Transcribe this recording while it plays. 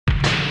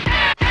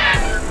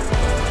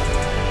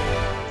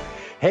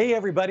Hey,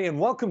 everybody, and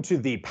welcome to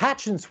the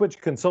Patch and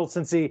Switch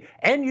Consultancy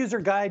End User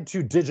Guide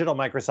to Digital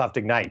Microsoft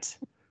Ignite.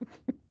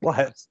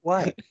 What?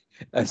 What?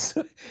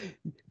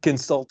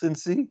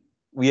 Consultancy?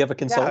 We have a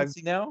Yeah,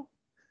 consultancy now?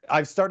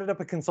 I've started up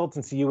a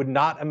consultancy. You would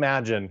not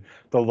imagine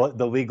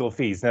the legal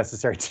fees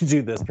necessary to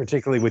do this,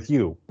 particularly with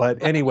you.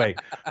 But anyway,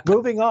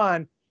 moving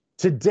on.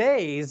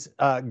 Today's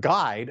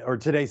guide, or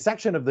today's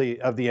section of the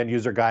end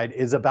user guide,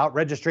 is about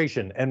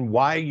registration and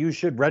why you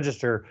should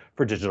register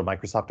for Digital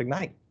Microsoft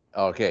Ignite.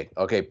 Okay,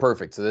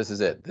 perfect. So this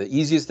is it. The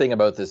easiest thing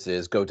about this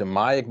is go to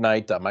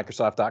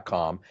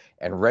myignite.microsoft.com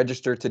and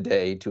register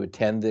today to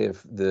attend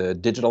the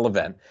digital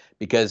event,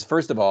 because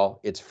first of all,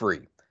 it's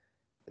free.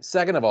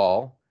 Second of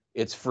all,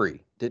 it's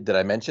free. Did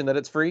I mention that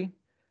it's free?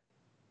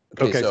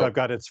 Okay, so I've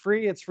got it's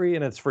free,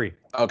 and it's free.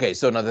 Okay,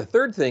 so now the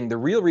third thing, the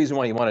real reason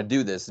why you want to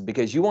do this is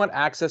because you want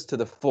access to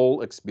the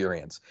full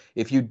experience.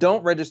 If you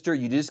don't register,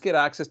 you just get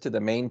access to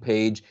the main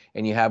page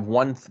and you have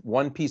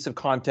one piece of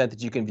content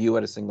that you can view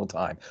at a single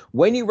time.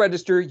 When you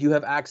register, you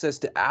have access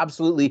to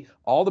absolutely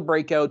all the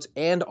breakouts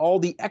and all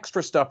the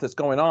extra stuff that's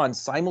going on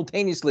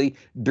simultaneously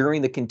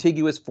during the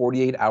contiguous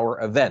 48-hour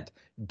event.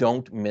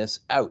 Don't miss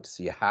out,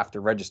 so you have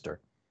to register.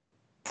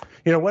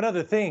 You know, one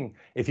other thing,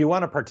 if you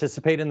want to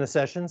participate in the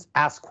sessions,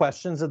 ask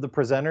questions of the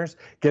presenters,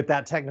 get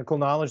that technical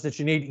knowledge that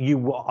you need, you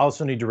will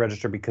also need to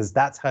register, because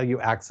that's how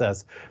you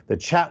access the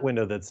chat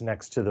window that's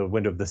next to the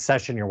window of the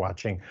session you're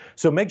watching.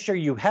 So make sure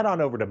you head on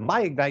over to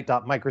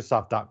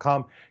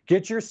myignite.microsoft.com,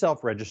 get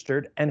yourself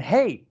registered, and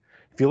hey,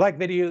 if you like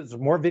videos,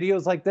 more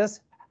videos like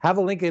this, have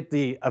a link at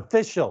the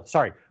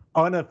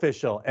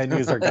unofficial end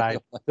user guide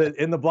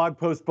in the blog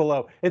post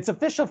below. It's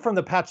official from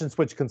the Patch and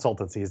Switch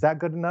Consultancy. Is that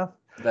good enough?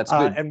 That's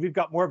good. And we've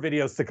got more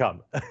videos to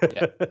come.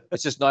 Yeah.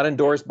 It's just not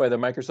endorsed by the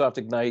Microsoft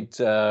Ignite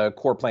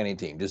core planning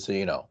team, just so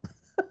you know.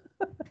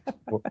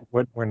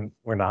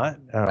 We're not?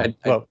 I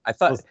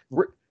thought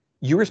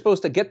you were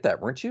supposed to get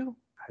that, weren't you?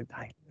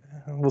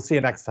 We'll see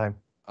you next time.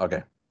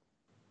 Okay.